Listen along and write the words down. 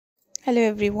Hello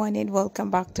everyone and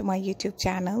welcome back to my YouTube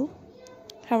channel.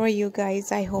 How are you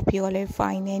guys? I hope you all are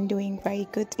fine and doing very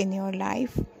good in your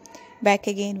life. Back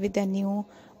again with the new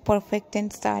perfect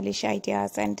and stylish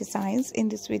ideas and designs. In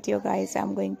this video guys,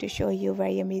 I'm going to show you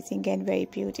very amazing and very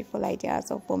beautiful ideas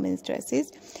of women's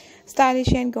dresses.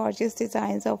 Stylish and gorgeous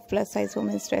designs of plus size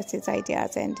women's dresses,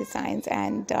 ideas and designs,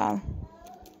 and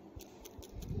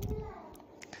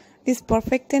these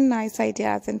perfect and nice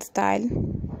ideas and style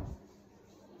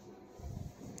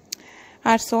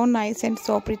are so nice and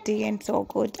so pretty and so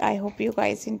good. I hope you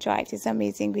guys enjoy this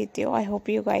amazing video. I hope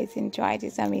you guys enjoy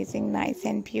this amazing, nice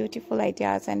and beautiful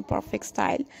ideas and perfect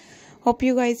style. Hope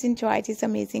you guys enjoy this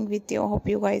amazing video. Hope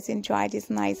you guys enjoy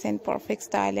this nice and perfect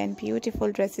style and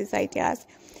beautiful dresses ideas.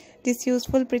 These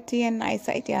useful, pretty and nice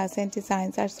ideas and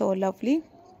designs are so lovely.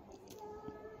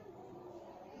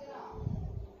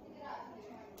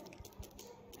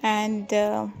 And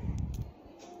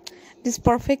these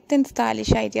perfect and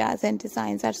stylish ideas and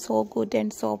designs are so good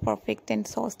and so perfect and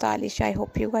so stylish. I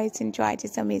hope you guys enjoy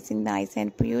these amazing, nice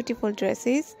and beautiful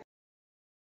dresses.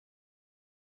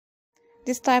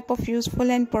 This type of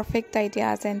useful and perfect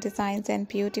ideas and designs and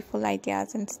beautiful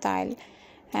ideas and style.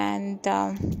 And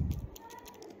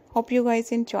hope you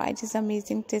guys enjoy these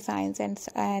amazing designs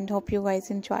and hope you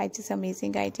guys enjoy these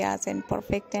amazing ideas and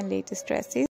perfect and latest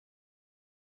dresses.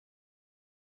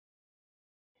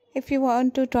 If you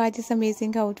want to try these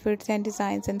amazing outfits and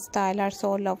designs and style are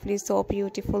so lovely, so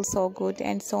beautiful, so good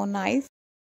and so nice.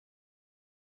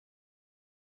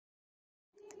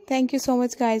 Thank you so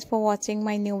much guys for watching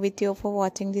my new video, for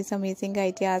watching these amazing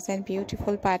ideas and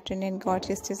beautiful pattern and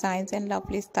gorgeous designs and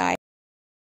lovely style.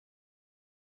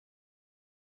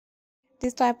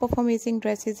 This type of amazing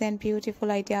dresses and beautiful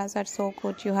ideas are so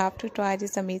good. You have to try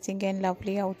this amazing and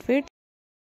lovely outfit.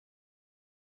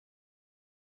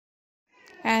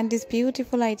 And these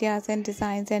beautiful ideas and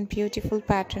designs and beautiful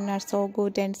pattern are so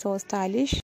good and so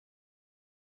stylish.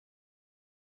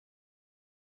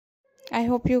 I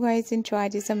hope you guys enjoy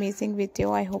this amazing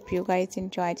video. I hope you guys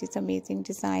enjoy these amazing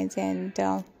designs and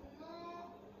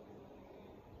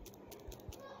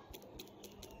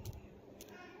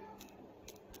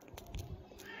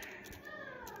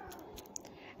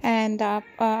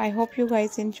I hope you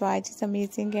guys enjoy these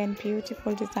amazing and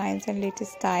beautiful designs and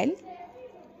latest style.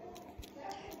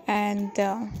 And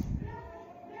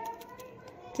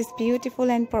these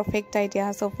beautiful and perfect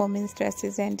ideas of women's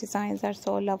dresses and designs are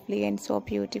so lovely and so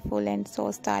beautiful and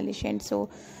so stylish and so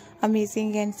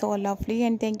amazing and so lovely.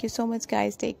 And thank you so much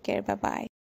guys. Take care. Bye bye.